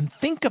oppressive. And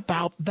think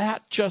about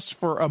that just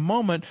for a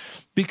moment,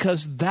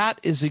 because that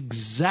is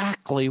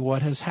exactly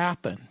what has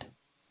happened.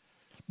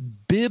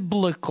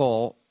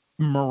 Biblical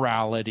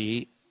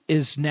morality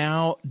is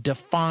now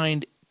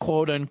defined,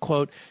 quote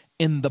unquote,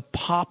 in the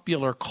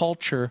popular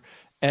culture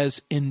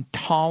as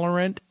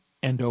intolerant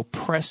and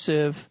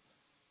oppressive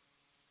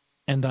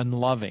and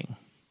unloving.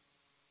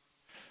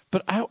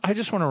 But I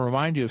just want to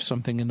remind you of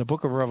something in the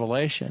book of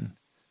Revelation.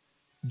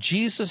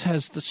 Jesus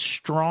has the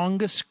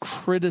strongest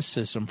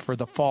criticism for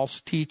the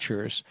false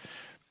teachers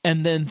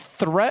and then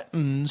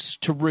threatens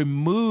to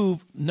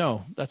remove,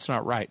 no, that's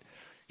not right.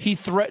 He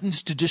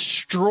threatens to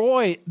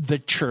destroy the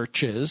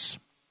churches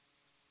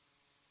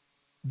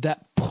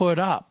that put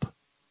up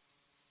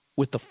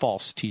with the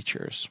false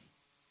teachers.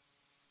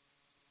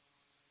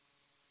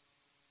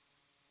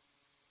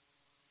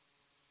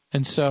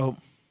 And so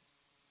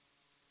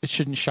it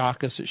shouldn't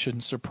shock us. It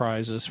shouldn't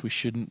surprise us. We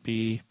shouldn't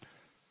be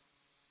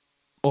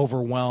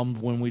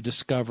overwhelmed when we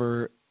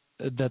discover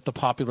that the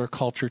popular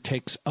culture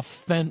takes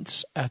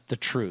offense at the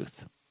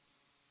truth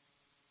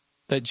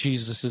that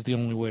Jesus is the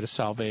only way to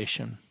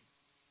salvation.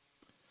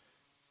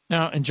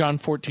 Now, in John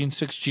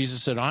 14:6,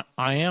 Jesus said,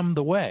 I am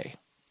the way,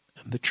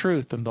 and the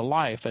truth, and the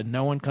life, and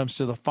no one comes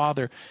to the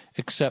Father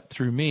except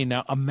through me.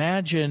 Now,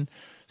 imagine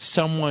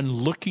someone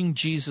looking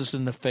Jesus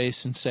in the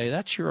face and say,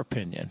 that's your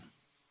opinion.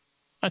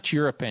 That's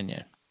your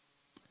opinion.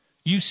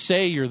 You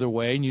say you're the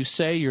way, and you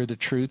say you're the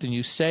truth, and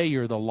you say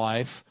you're the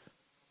life.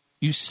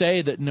 You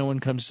say that no one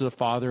comes to the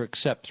Father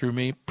except through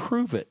me.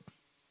 Prove it.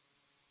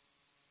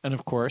 And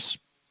of course,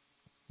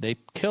 they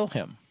kill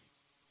him.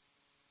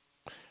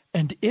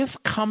 And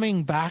if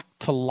coming back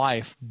to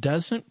life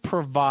doesn't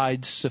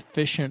provide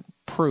sufficient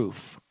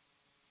proof,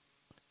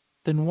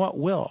 then what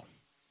will?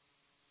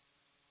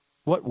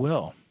 What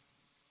will?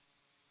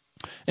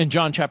 In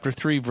John chapter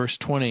 3, verse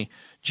 20,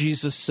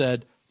 Jesus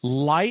said,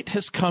 light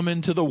has come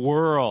into the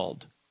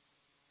world,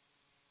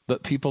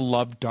 but people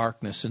loved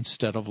darkness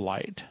instead of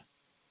light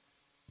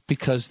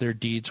because their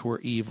deeds were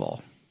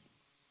evil.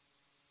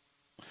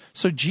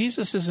 So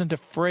Jesus isn't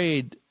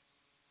afraid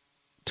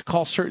to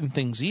call certain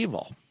things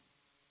evil.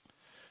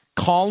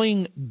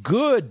 Calling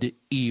good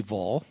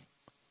evil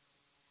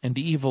and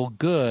evil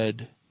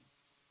good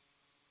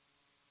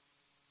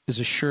is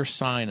a sure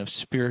sign of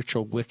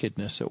spiritual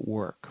wickedness at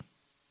work.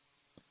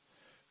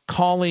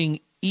 Calling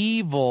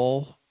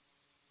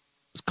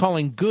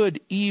good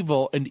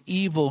evil and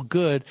evil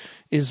good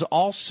is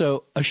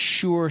also a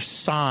sure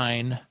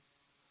sign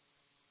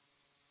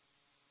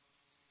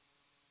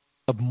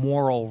of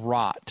moral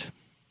rot,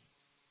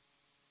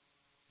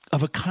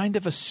 of a kind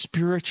of a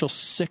spiritual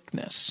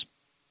sickness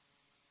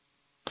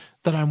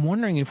that I'm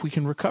wondering if we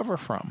can recover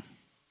from.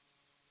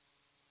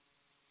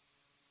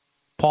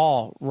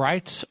 Paul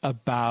writes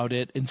about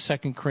it in 2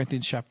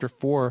 Corinthians chapter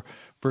 4,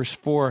 verse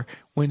 4,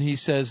 when he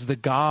says, the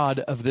God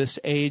of this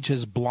age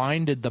has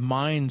blinded the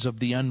minds of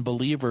the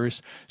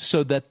unbelievers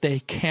so that they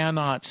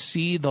cannot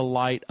see the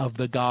light of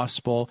the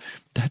gospel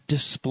that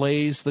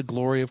displays the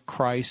glory of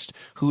Christ,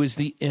 who is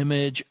the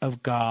image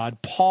of God.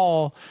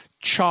 Paul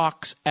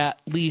chalks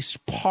at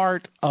least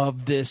part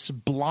of this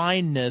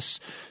blindness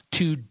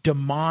to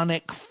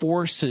demonic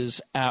forces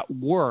at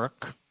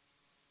work.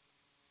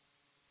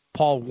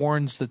 Paul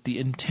warns that the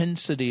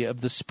intensity of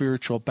the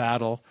spiritual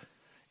battle,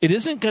 it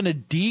isn't going to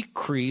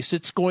decrease,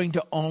 it's going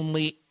to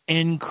only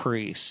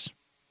increase.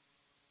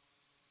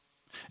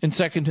 In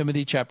 2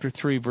 Timothy chapter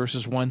 3,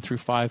 verses 1 through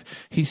 5,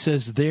 he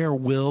says, there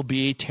will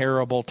be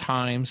terrible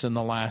times in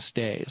the last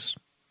days.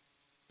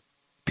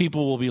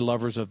 People will be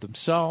lovers of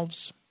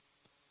themselves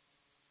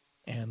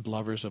and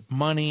lovers of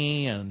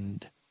money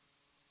and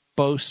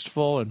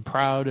boastful and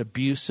proud,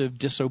 abusive,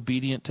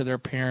 disobedient to their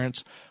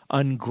parents,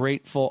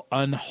 ungrateful,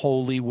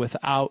 unholy,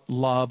 without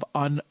love,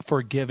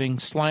 unforgiving,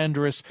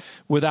 slanderous,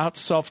 without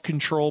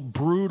self-control,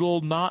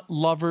 brutal, not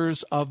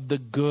lovers of the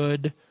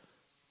good,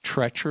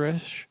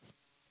 treacherous,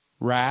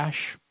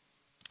 rash,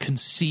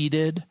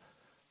 conceited,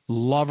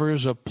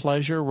 lovers of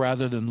pleasure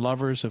rather than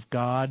lovers of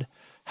God,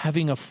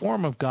 having a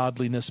form of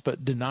godliness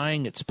but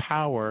denying its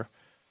power.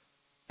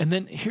 And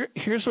then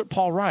here's what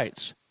Paul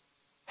writes.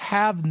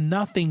 Have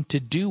nothing to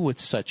do with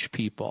such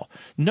people.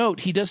 Note,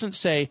 he doesn't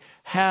say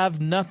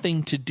have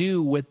nothing to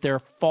do with their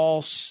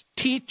false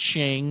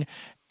teaching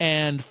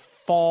and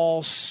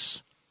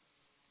false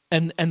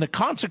and the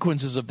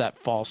consequences of that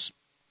false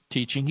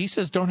teaching. He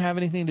says don't have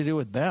anything to do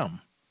with them.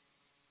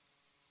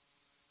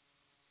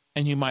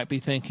 And you might be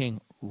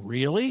thinking,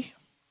 really?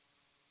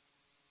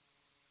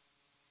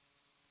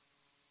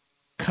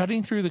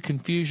 Cutting through the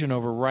confusion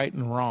over right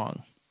and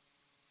wrong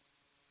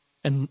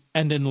and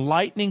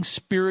enlightening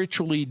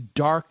spiritually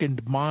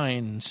darkened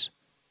minds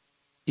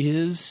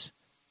is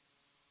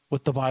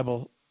what the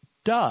Bible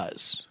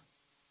does.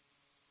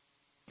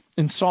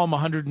 In Psalm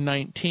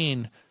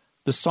 119,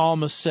 the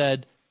psalmist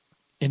said,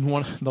 in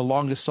one of the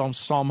longest psalms,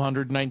 Psalm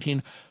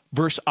 119,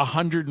 verse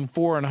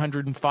 104 and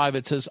 105,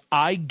 it says,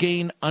 I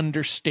gain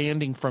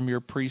understanding from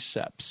your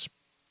precepts.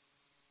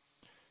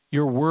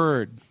 Your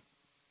word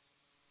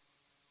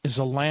is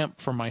a lamp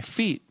for my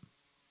feet,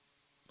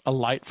 a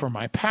light for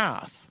my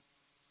path.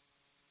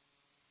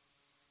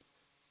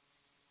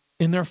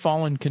 In their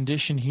fallen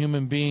condition,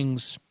 human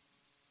beings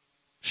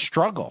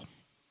struggle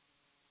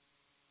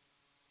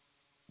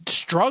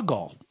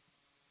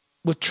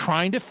with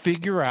trying to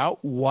figure out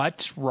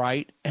what's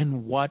right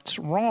and what's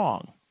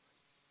wrong.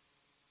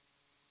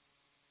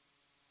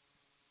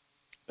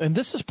 And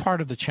this is part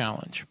of the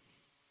challenge.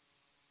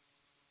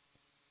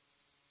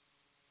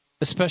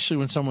 Especially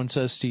when someone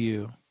says to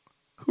you,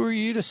 who are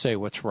you to say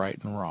what's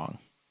right and wrong?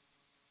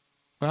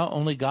 Well,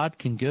 only God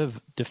can give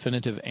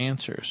definitive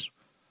answers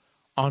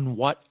on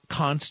what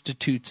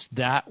constitutes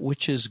that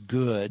which is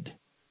good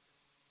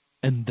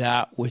and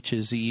that which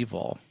is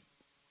evil.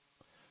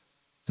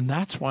 And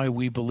that's why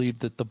we believe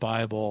that the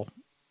Bible,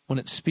 when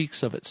it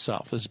speaks of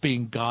itself as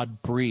being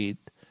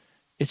God-breathed,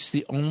 it's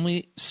the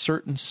only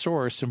certain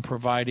source in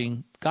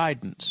providing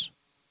guidance.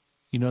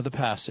 You know the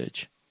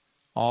passage.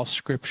 All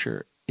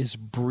Scripture is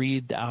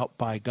breathed out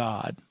by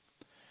God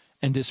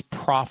and is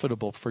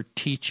profitable for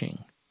teaching,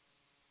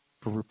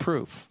 for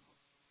reproof,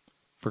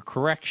 for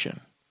correction,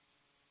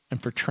 and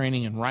for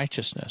training in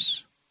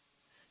righteousness.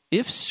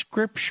 If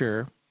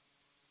Scripture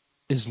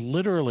is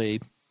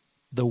literally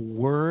the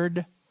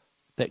word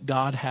that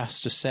God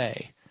has to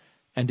say,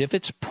 and if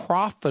it's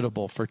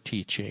profitable for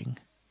teaching,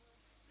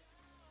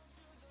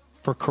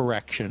 for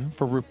correction,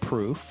 for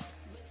reproof,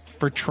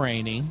 for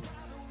training,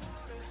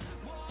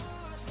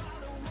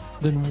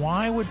 then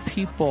why would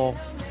people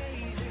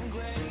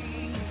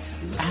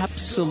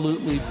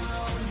absolutely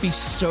be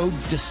so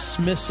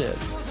dismissive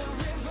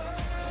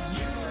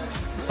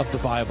of the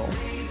Bible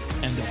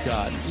and of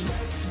God?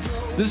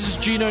 This is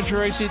Gino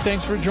Geraci.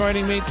 Thanks for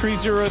joining me.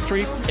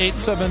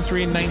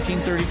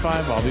 303-873-1935.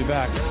 I'll be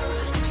back.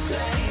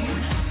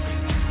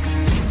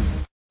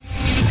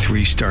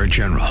 3-star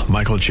General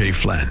Michael J.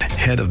 Flynn,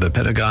 head of the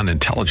Pentagon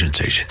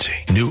Intelligence Agency,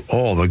 knew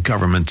all the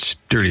government's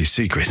dirty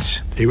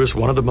secrets. He was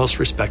one of the most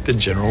respected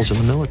generals in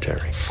the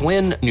military.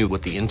 Flynn knew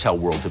what the intel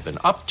world had been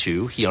up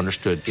to. He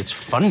understood its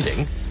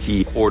funding.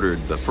 He ordered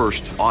the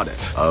first audit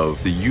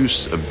of the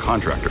use of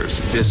contractors.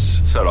 This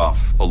set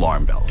off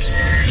alarm bells.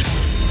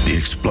 The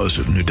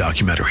explosive new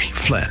documentary,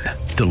 Flynn,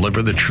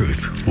 deliver the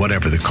truth,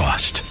 whatever the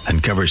cost,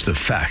 and covers the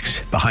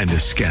facts behind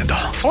this scandal.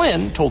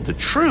 Flynn told the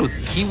truth.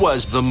 He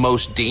was the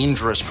most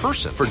dangerous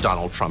person for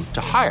Donald Trump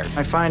to hire.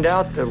 I find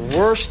out the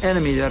worst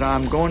enemy that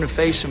I'm going to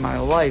face in my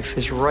life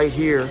is right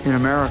here in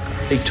America.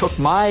 They took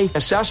my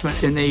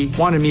assessment and they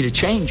wanted me to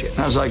change it. And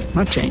I was like, I'm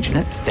not changing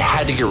it. They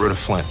had to get rid of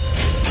Flynn.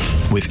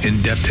 With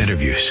in-depth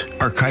interviews,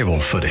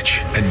 archival footage,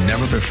 and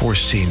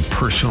never-before-seen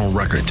personal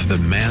records of the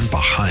man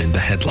behind the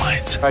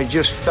headlines. I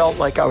just felt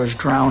like I was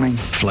drowning.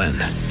 Flynn,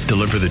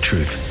 deliver the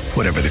truth,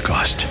 whatever the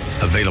cost.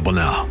 Available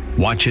now.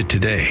 Watch it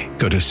today.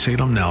 Go to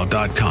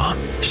salemnow.com.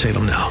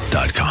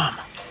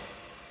 salemnow.com.